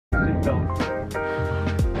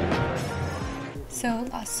So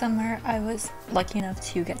last summer I was lucky enough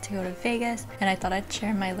to get to go to Vegas, and I thought I'd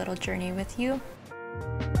share my little journey with you.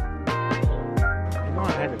 Go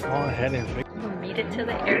ahead and We'll meet it to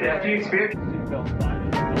the airport.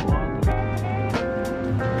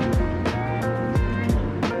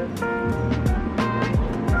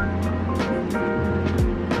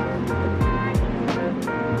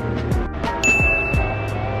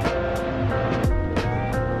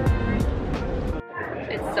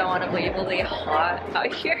 It's so unbelievably hot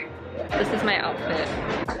out here. This is my outfit.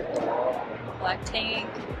 Black tank,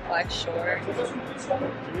 black shorts,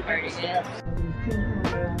 cardigan.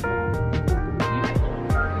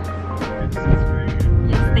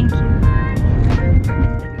 Yes, thank you.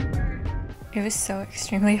 It was so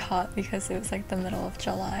extremely hot because it was like the middle of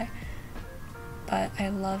July. But I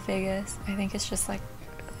love Vegas. I think it's just like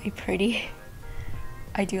really pretty.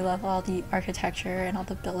 I do love all the architecture and all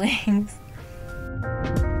the buildings.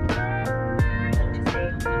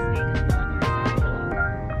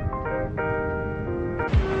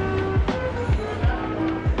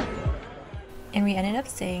 And we ended up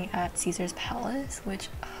staying at Caesar's Palace, which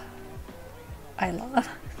I love.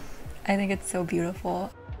 I think it's so beautiful.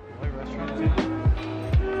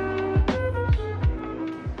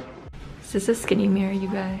 This is a skinny mirror, you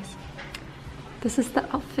guys. This is the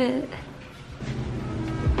outfit.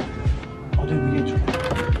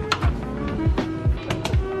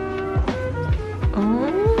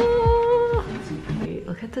 Oh! Wait,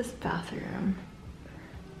 look at this bathroom.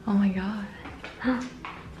 Oh my god.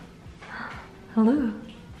 Hello.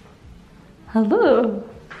 Hello.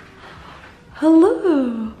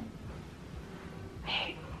 Hello.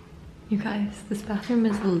 Hey, you guys, this bathroom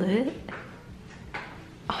is lit.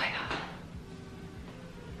 Oh my god.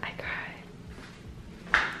 I cried.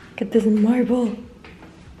 Look at this marble.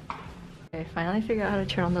 I finally figured out how to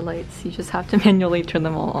turn on the lights. You just have to manually turn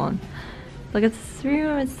them all on. Look at this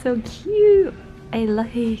room, it's so cute. I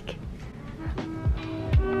like.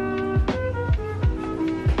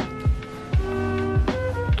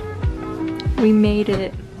 We made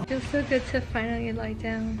it. It feels so good to finally lie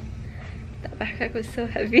down. That backpack was so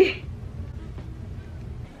heavy.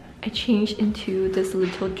 I changed into this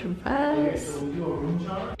little dress.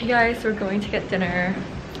 You guys, we're going to get dinner.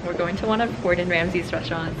 We're going to one of Gordon Ramsay's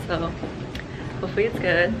restaurants, so hopefully it's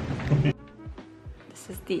good.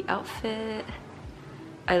 This is the outfit.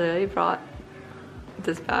 I literally brought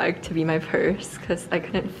this bag to be my purse because I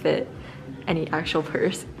couldn't fit any actual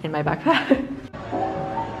purse in my backpack.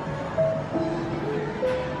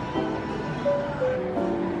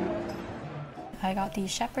 I got the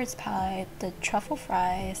shepherd's pie, the truffle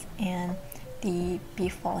fries, and the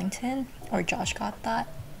beef Wellington, or Josh got that.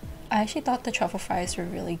 I actually thought the truffle fries were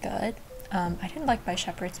really good. I didn't like my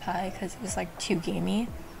shepherd's pie because it was like too gamey,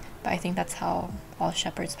 but I think that's how all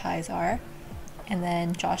shepherd's pies are. And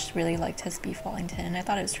then Josh really liked his beef Wellington, and I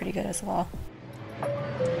thought it was pretty good as well.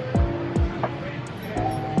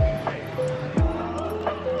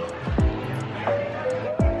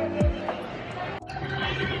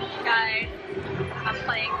 Guys, I'm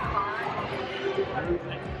playing slots.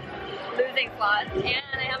 Losing slots,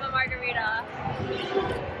 and I have a margarita.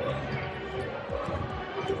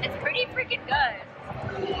 It's pretty freaking good.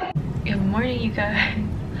 Good morning, you guys.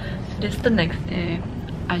 It is the next day.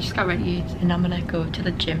 I just got ready and I'm gonna go to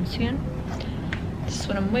the gym soon. This is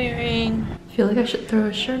what I'm wearing. I feel like I should throw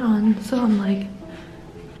a shirt on, so I'm like,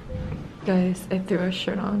 guys, I threw a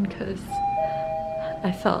shirt on because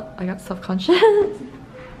I got self-conscious.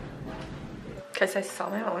 Because I saw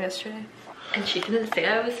my mom yesterday and she didn't say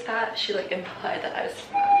I was fat, she like implied that I was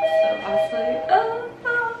fat. So I was like, oh.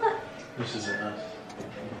 This is enough.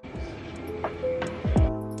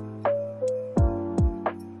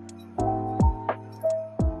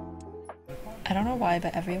 I don't know why,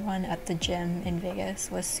 but everyone at the gym in Vegas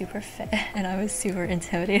was super fit and I was super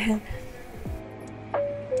intimidated.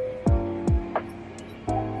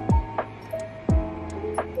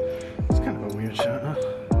 It's kind of a weird shot, huh?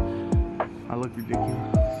 I look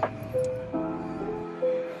ridiculous.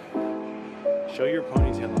 Show your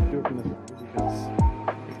ponytail. Do it from the front because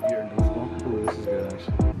if you're nose, this is good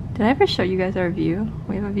actually. Did I ever show you guys our view?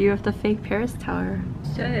 We have a view of the fake Paris Tower.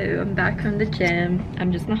 So I'm back from the gym.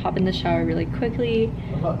 I'm just gonna hop in the shower really quickly.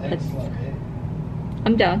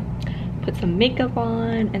 I'm done. Put some makeup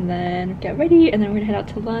on and then get ready, and then we're gonna head out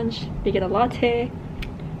to lunch. We get a latte.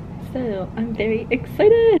 So I'm very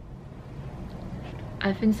excited.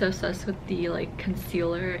 I've been so obsessed with the like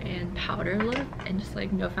concealer and powder look and just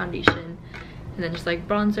like no foundation, and then just like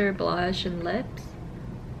bronzer, blush, and lips.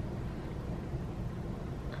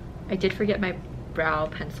 I did forget my brow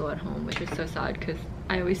pencil at home, which is so sad because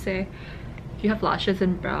I always say If you have lashes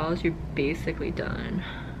and brows, you're basically done.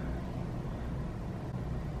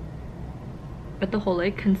 But the whole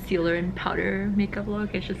like concealer and powder makeup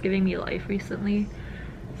look is just giving me life recently.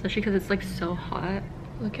 Especially because it's like so hot.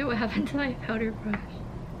 Look at what happened to my powder brush.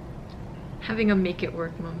 Having a make it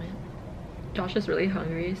work moment. Josh is really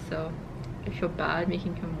hungry, so I feel bad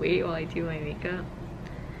making him wait while I do my makeup.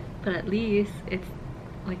 But at least it's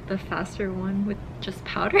like the faster one with just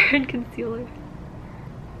powder and concealer.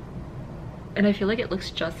 And I feel like it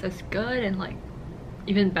looks just as good and like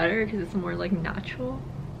even better because it's more like natural.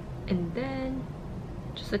 And then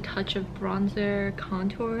just a touch of bronzer,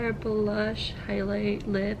 contour, blush, highlight,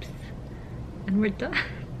 lips, and we're done.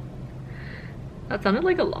 That sounded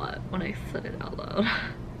like a lot when I said it out loud.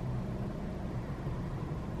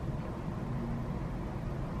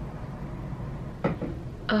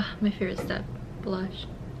 My favorite step, blush.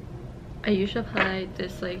 I usually apply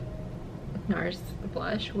this like NARS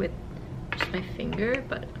blush with just my finger,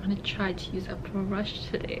 but I'm gonna try to use a brush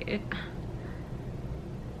today.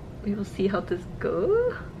 We will see how this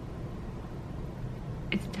goes.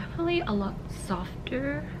 It's definitely a lot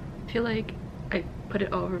softer. I feel like I put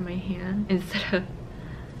it all over my hand instead of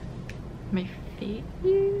my face.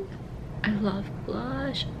 I love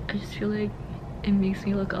blush. I just feel like it makes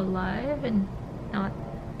me look alive and not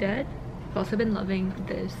dead. I've also been loving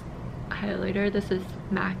this highlighter. This is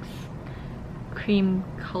MAC's cream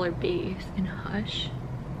color base in Hush.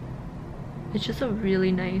 It's just a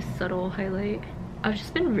really nice subtle highlight. I've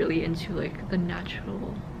just been really into like the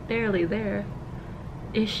natural, barely there.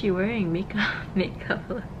 Is she wearing makeup?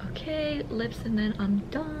 Okay, lips, and then I'm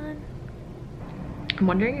done. I'm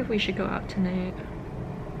wondering if we should go out tonight.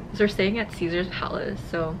 Because we're staying at Caesar's Palace,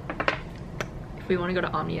 so if we want to go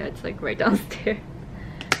to Omnia, it's like right downstairs.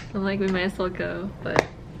 I'm like, we might as well go, but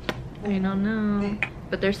I don't know.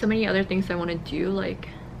 But there's so many other things I want to do, like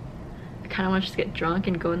I kind of want to just get drunk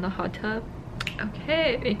and go in the hot tub.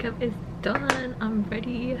 Okay, makeup is done. I'm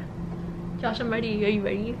ready. Josh, I'm ready. Are you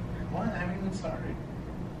ready? What? I haven't even started.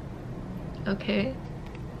 Okay.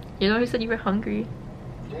 You know, you said you were hungry.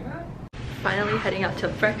 Yeah. Finally heading out to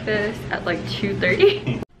breakfast at like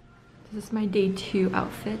 2:30. This is my day 2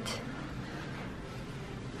 outfit.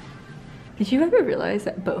 Did you ever realize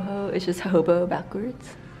that boho is just hobo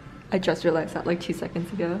backwards? I just realized that like 2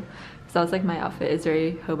 seconds ago. So I was like, my outfit is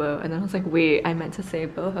very hobo, and then I was like, wait, I meant to say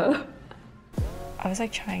boho. I was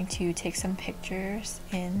like trying to take some pictures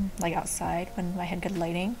in like outside when I had good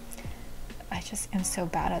lighting. I just am so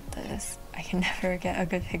bad at this. I can never get a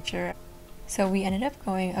good picture. So we ended up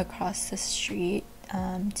going across the street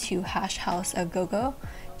to Hash House a Go-Go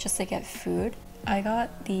just to get food. I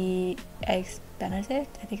got the eggs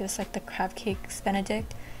Benedict. I think it was like the crab cakes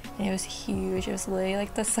Benedict, and it was huge. It was literally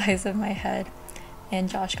like the size of my head. And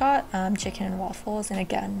Josh got chicken and waffles, and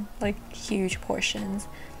again, like huge portions.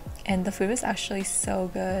 And the food was actually so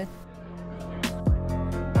good.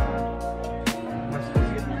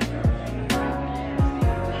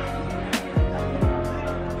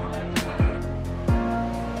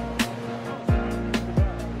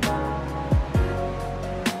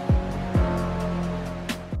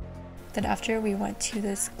 Then after we went to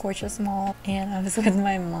this gorgeous mall, and I was with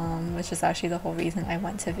my mom, which is actually the whole reason I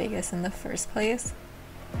went to Vegas in the first place.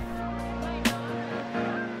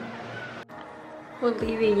 We're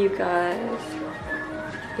leaving, you guys.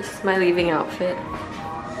 This is my leaving outfit.